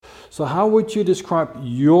So how would you describe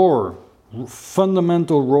your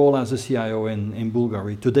fundamental role as a CIO in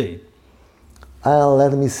Bulgari today?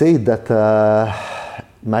 Let me say that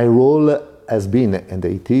my role has been, and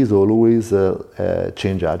it is always, a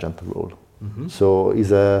change agent role. So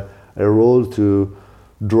it's a role to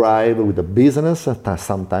drive with the business,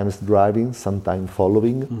 sometimes driving, sometimes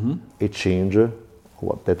following a change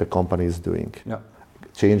that the company is doing. Yeah.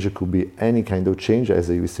 Change could be any kind of change, as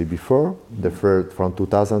you said before. The first from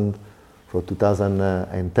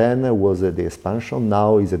 2010 was the expansion.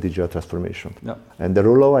 Now is a digital transformation. Yeah. And the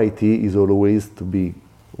role of IT is always to be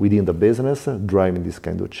within the business, driving this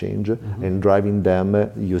kind of change and driving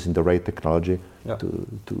them using the right technology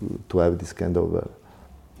to have this kind of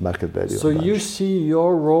market value. So you see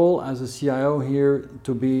your role as a CIO here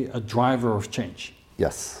to be a driver of change?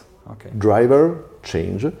 Yes. Okay. Driver,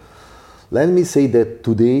 change. Let me say that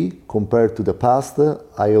today, compared to the past,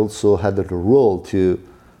 I also had the role to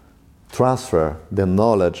transfer the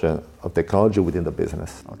knowledge of technology within the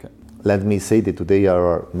business. Okay. Let me say that today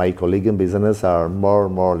my colleagues in business are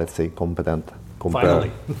more, let's say, competent.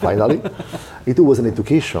 Finally. It was an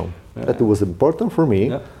education that was important for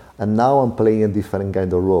me, and now I'm playing a different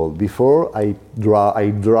kind of role. Before I drove,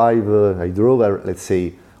 let's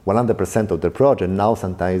say, 100% of the project. Now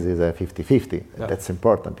sometimes it's a 50-50. That's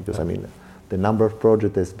important because I mean, the number of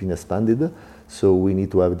projects has been expanded, so we need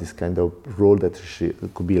to have this kind of role that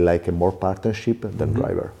could be like a more partnership than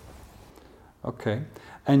driver. Okay.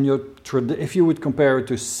 And if you would compare it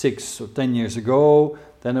to 6 or 10 years ago,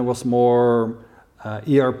 then it was more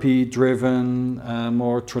ERP driven,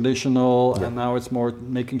 more traditional, and now it's more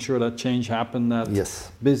making sure that change happened, that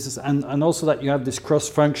business, and also that you have this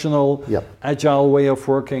cross-functional, agile way of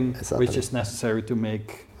working, which is necessary to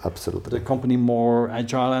make the company more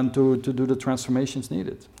agile and to do the transformations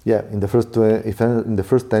needed. Yeah, in the first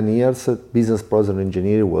 10 years, business process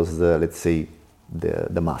engineering was let's say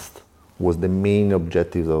the must. Was the main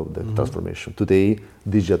objective of the transformation. Today,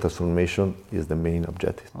 digital transformation is the main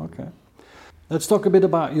objective. Okay. Let's talk a bit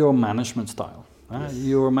about your management style.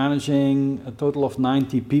 You're managing a total of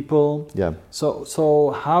 90 people. Yeah.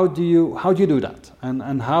 So how do you do that?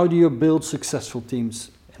 And how do you build successful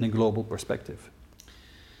teams in a global perspective?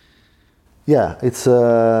 Yeah, it's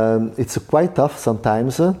quite tough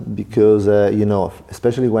sometimes because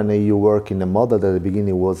especially when you work in a model that at the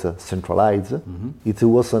beginning was centralized, it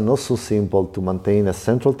was not so simple to maintain a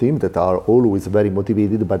central team that are always very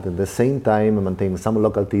motivated, but at the same time maintain some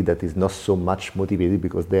local team that is not so much motivated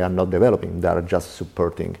because they are not developing, they are just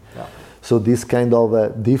supporting. Yeah. So this kind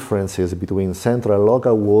of differences between central and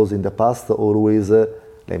local was in the past always,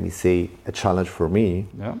 let me say, a challenge for me.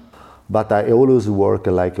 Yeah. But I always work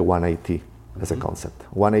like one IT. As a concept.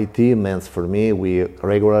 One IT means for me, we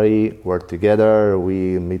regularly work together,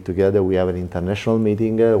 we meet together, we have an international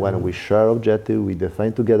meeting when we share objective, we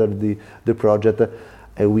define together the project,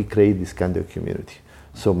 and we create this kind of community.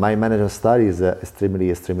 So my management style is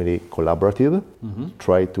extremely collaborative,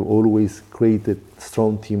 try to always create a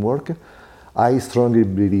strong teamwork. I strongly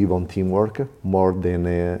believe on teamwork more than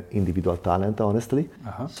individual talent, honestly.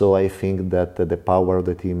 So I think that the power of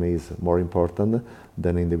the team is more important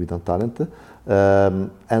than individual talent.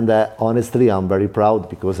 And honestly, I'm very proud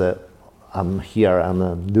because I'm here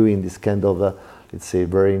and doing this kind of, let's say,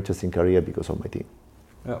 very interesting career because of my team.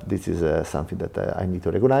 Yeah. This is something that I need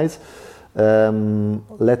to recognize.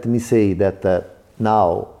 Let me say that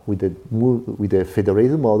now with the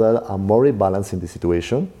federated model, I'm more rebalancing the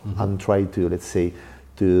situation. I'm trying to, let's say,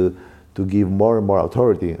 to give more and more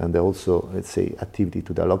authority and also, let's say, activity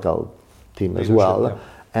to the local team as well. Yeah.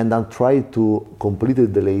 And I'm trying to completely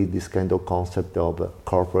delete this kind of concept of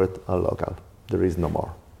corporate and local. There is no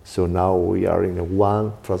more. So now we are in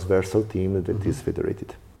one transversal team that is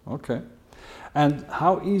federated. Okay. And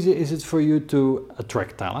how easy is it for you to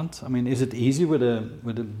attract talent? I mean, is it easy with a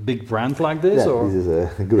big brand like this? Yeah, or? This is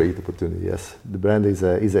a great opportunity. Yes, the brand is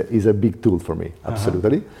a big tool for me.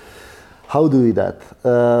 Absolutely. How do we do that?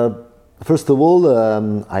 First of all,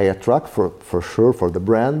 I attract for sure for the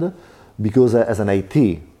brand because as an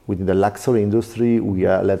IT within the luxury industry, we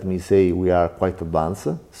are quite advanced.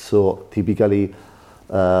 So typically,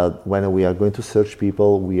 when we are going to search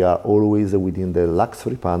people, we are always within the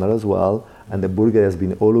luxury panel as well. And the Bulgari has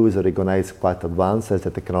been always recognized quite advanced as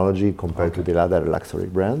a technology compared to the other luxury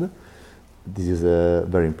brand. This is a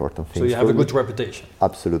very important thing. So you have a good reputation.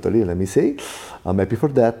 Absolutely, let me say. I'm happy for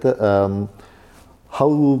that.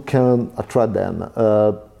 How can I attract them?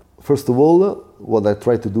 First of all, what I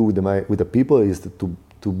try to do with the people is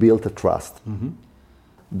to build a trust.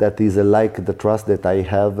 that is like the trust that I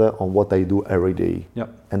have on what I do every day. Yeah.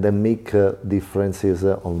 And then make differences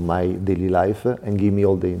on my daily life and give me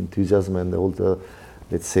all the enthusiasm and all the,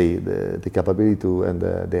 let's say, the capability to and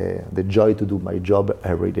the joy to do my job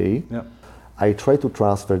every day. Yeah. I try to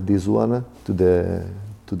transfer this one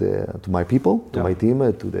to my people, to my team,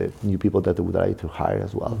 to the new people that I would like to hire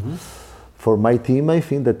as well. For my team, I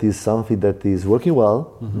think that is something that is working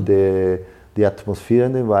well. The atmosphere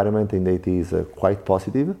and the environment in it is quite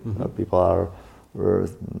positive. People are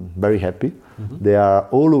very happy. They are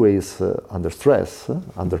always under stress,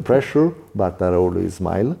 under pressure, but they always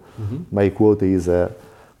smile. My quote is,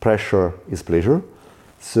 pressure is pleasure.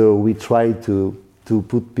 So we try to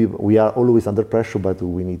put people, we are always under pressure, but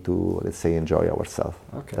we need to, let's say, enjoy ourselves.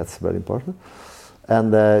 Okay. That's very important.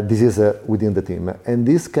 And this is within the team. And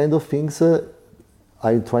these kind of things,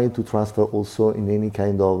 I'm trying to transfer also in any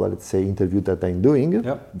kind of, let's say, interview that I'm doing.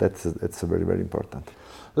 Yep. That's very, very important.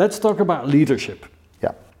 Let's talk about leadership.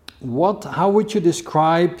 Yeah. How would you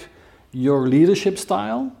describe your leadership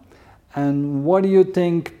style? And what do you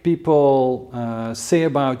think people say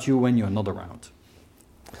about you when you're not around?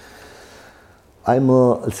 I'm,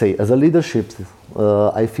 let's say, as a leadership,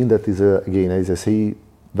 I think that is, again, as I say,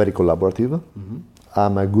 very collaborative.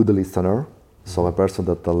 I'm a good listener. So I'm a person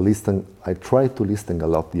that I try to listen a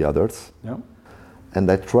lot the others. Yeah. And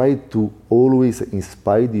I try to always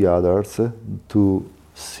inspire the others to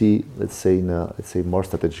see, let's say, in a more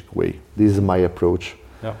strategic way. This is my approach.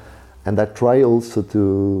 Yeah. And I try also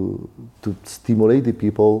to stimulate the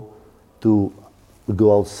people to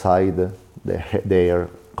go outside their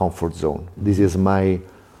comfort zone. This is my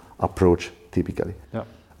approach typically. Yeah.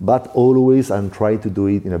 But always I'm trying to do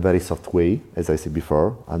it in a very soft way, as I said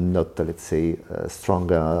before. I'm not, let's say,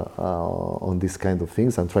 strong on these kind of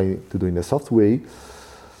things. I'm trying to do it in a soft way.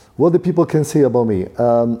 What the people can say about me?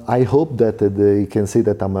 I hope that they can say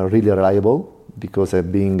that I'm really reliable, because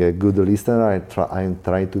being a good listener, I'm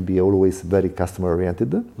trying to be always very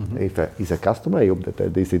customer-oriented. If it's a customer, I hope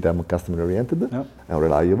that they say that I'm customer-oriented and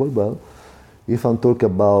reliable. Well, if I'm talking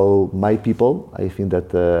about my people, I think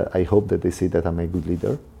that I hope that they say that I'm a good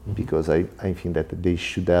leader, because I think that they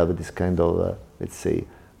should have this kind of, let's say,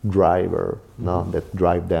 driver that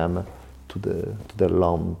drive them to the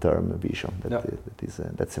long-term vision.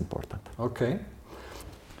 That's important. Okay.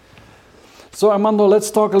 So Armando, let's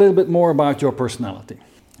talk a little bit more about your personality.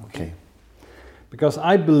 Okay. Because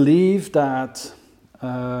I believe that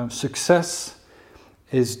success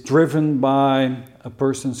is driven by a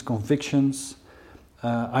person's convictions,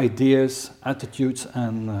 ideas, attitudes,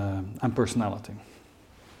 and personality.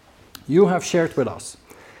 You have shared with us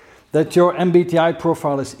that your MBTI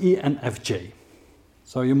profile is ENFJ.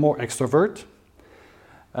 So you're more extrovert.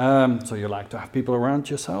 So you like to have people around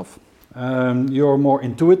yourself. You're more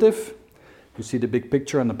intuitive. You see the big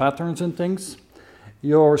picture and the patterns and things.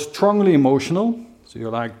 You're strongly emotional. So you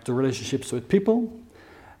like the relationships with people.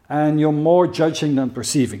 And you're more judging than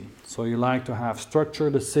perceiving. So you like to have structure,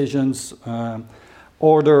 decisions,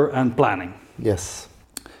 order, and planning. Yes.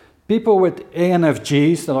 People with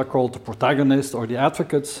ANFGs, that are called the protagonists or the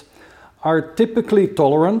advocates, are typically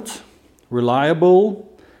tolerant, reliable,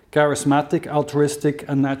 charismatic, altruistic,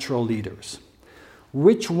 and natural leaders.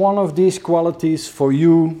 Which one of these qualities for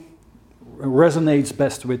you resonates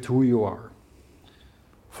best with who you are?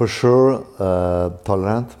 For sure,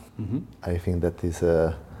 tolerant. I think that is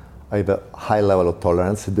I have a high level of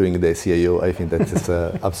tolerance during the CIO. I think that is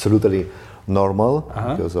absolutely normal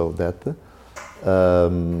because of that.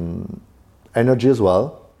 Energy as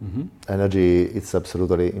well. Energy, it's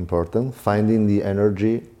absolutely important. Finding the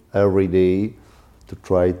energy every day to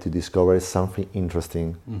try to discover something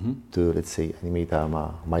interesting to, let's say, animate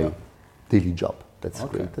my daily job. That's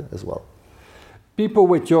great as well. People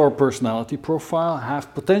with your personality profile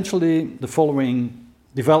have potentially the following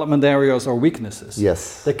development areas or weaknesses.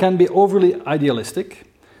 Yes. They can be overly idealistic,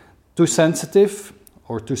 too sensitive,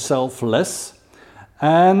 or too selfless,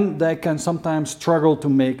 and they can sometimes struggle to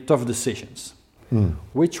make tough decisions.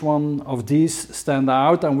 Which one of these stand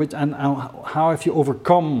out, and how have you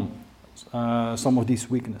overcome some of these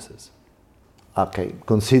weaknesses? Okay,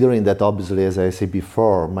 considering that obviously, as I said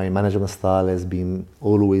before, my management style has been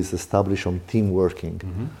always established on team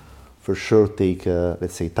working. For sure, take,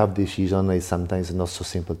 let's say, tough decision is sometimes not so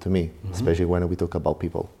simple to me, especially when we talk about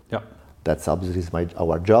people. Yeah. That's obviously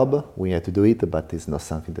our job, we have to do it, but it's not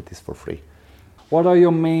something that is for free. What are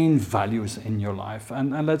your main values in your life?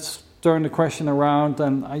 And let's turn the question around,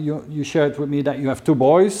 and you shared with me that you have two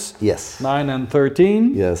boys. Yes. 9 and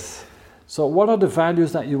 13. Yes. So what are the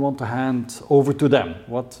values that you want to hand over to them?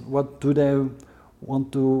 What do they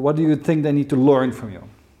want to, what do you think they need to learn from you?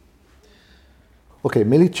 Okay,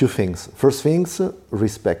 mainly two things. First things,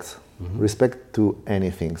 respect. Respect to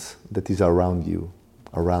anything that is around you,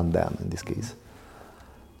 around them in this case.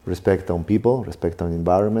 Respect on people, respect on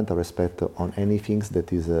environment, respect on anything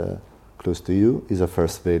that is close to you is a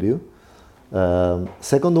first value.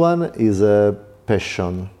 Second one is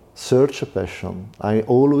passion. Search a passion. I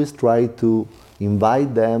always try to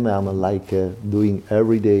invite them. I'm like doing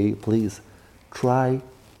every day. Please try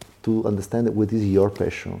to understand what is your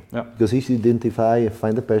passion. Yeah. Because if you identify and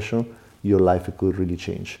find a passion, your life could really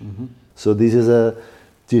change. So this is the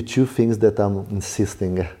two things that I'm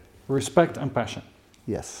insisting. Respect and passion.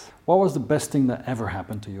 Yes. What was the best thing that ever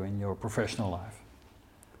happened to you in your professional life?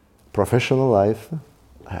 Professional life.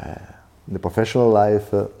 The professional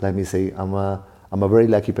life, let me say, I'm a very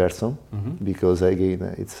lucky person because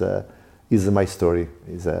again, it's my story.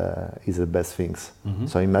 Is the best things.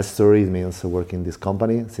 So in my story, it means working in this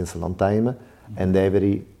company since a long time, and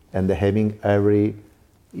having every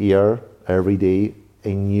year, every day,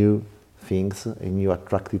 a new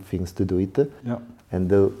attractive things to do it. Yeah. And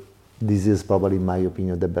this is probably, in my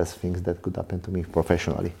opinion, the best things that could happen to me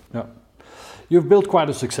professionally. Yeah. You've built quite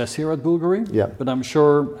a success here at Bulgari. Yeah. But I'm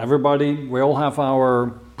sure we all have our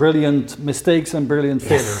brilliant mistakes and brilliant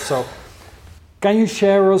failures. So can you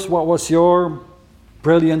share us what was your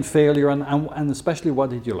brilliant failure and especially what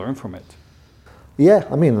did you learn from it? Yeah,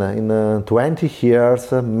 I mean, in 20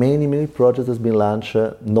 years, many projects has been launched,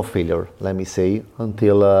 no failure, let me say,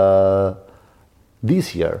 until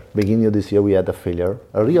this year, beginning of this year, we had a failure,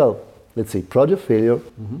 a real, let's say, project failure,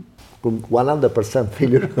 100%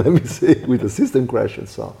 failure, let me say, with a system crash and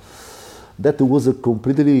so on. That was a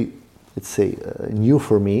completely, let's say, new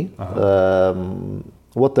for me.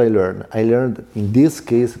 What I learned in this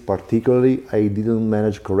case particularly, I didn't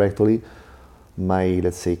manage correctly my,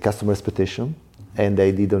 let's say, customer expectation, and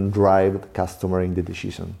I didn't drive the customer in the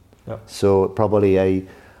decision. Yep. So probably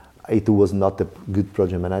it was not a good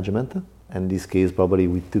project management. In this case, probably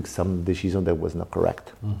we took some decision that was not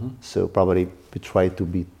correct. So probably we tried to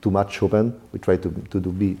be too much open, we tried to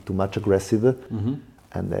be too much aggressive,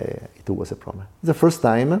 and it was a problem. The first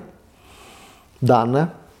time,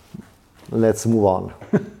 done, let's move on.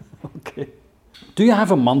 Okay. Do you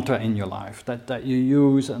have a mantra in your life that you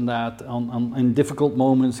use and that in difficult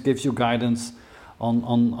moments gives you guidance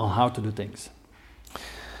on how to do things?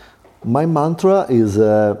 My mantra is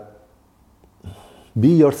be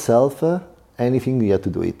yourself, anything you have to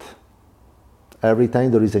do it. Every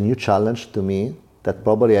time there is a new challenge to me that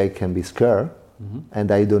probably I can be scared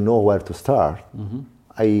and I don't know where to start,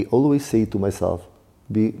 I always say to myself,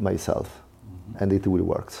 be myself, and it will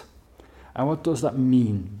work. And what does that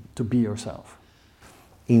mean, to be yourself?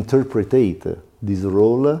 Interpretate this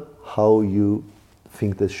role how you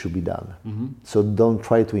think that should be done. So don't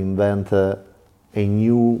try to invent a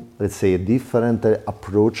new, let's say, a different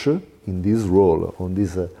approach in this role, on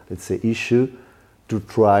this, let's say, issue, to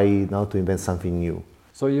try now to invent something new.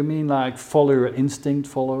 So you mean like follow your instinct,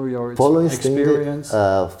 follow your experience?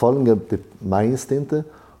 Following my instinct,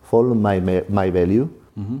 follow my value,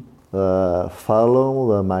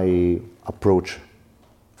 follow my approach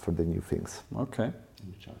for the new things. Okay.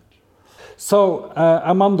 So,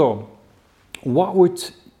 Armando, what would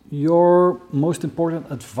your most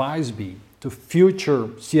important advice be to future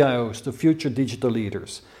CIOs, to future digital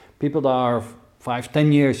leaders, people that are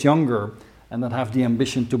 5-10 years younger and that have the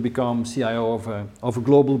ambition to become CIO of a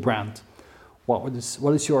global brand? What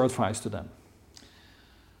is your advice to them?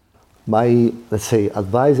 My, let's say,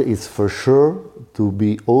 advice is for sure to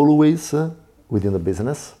be always within the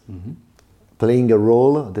business, playing a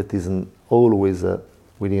role that isn't always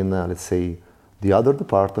within, let's say, the other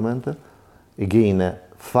department. Again,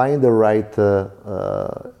 find the right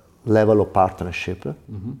level of partnership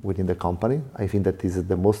within the company. I think that is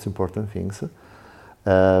the most important things.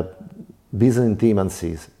 Business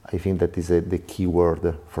intimacies, I think that is the key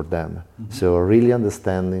word for them. So really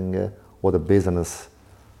understanding what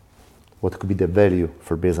could be the value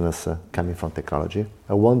for business coming from technology,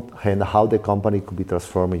 and how the company could be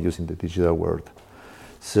transformed using the digital world.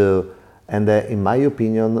 So, and in my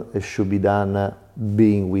opinion, it should be done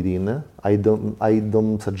being within. I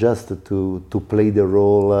don't suggest to play the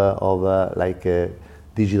role of like a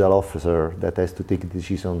digital officer that has to take a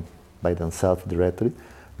decision by themselves directly,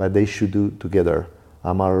 but they should do together.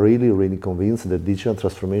 I'm really convinced that digital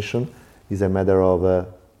transformation is a matter of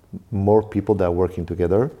more people that are working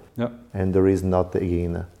together. Yep. And there is not,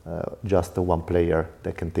 again, just one player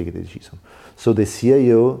that can take the decision. So the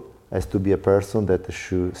CIO has to be a person that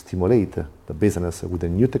should stimulate the business with a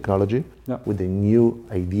new technology, yep, with a new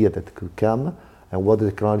idea that could come, and what the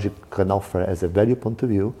technology can offer as a value point of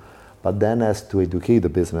view, but then has to educate the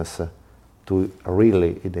business to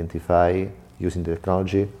really identify, using the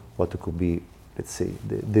technology, what could be, let's say,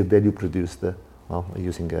 the value produced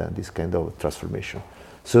using this kind of transformation.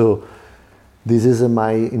 So this is, in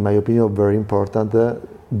my opinion, very important,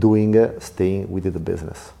 staying within the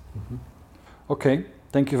business. Mm-hmm. Okay,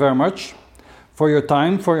 thank you very much for your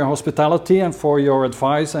time, for your hospitality, and for your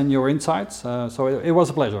advice and your insights. So it was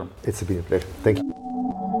a pleasure. It's been a pleasure. Thank you.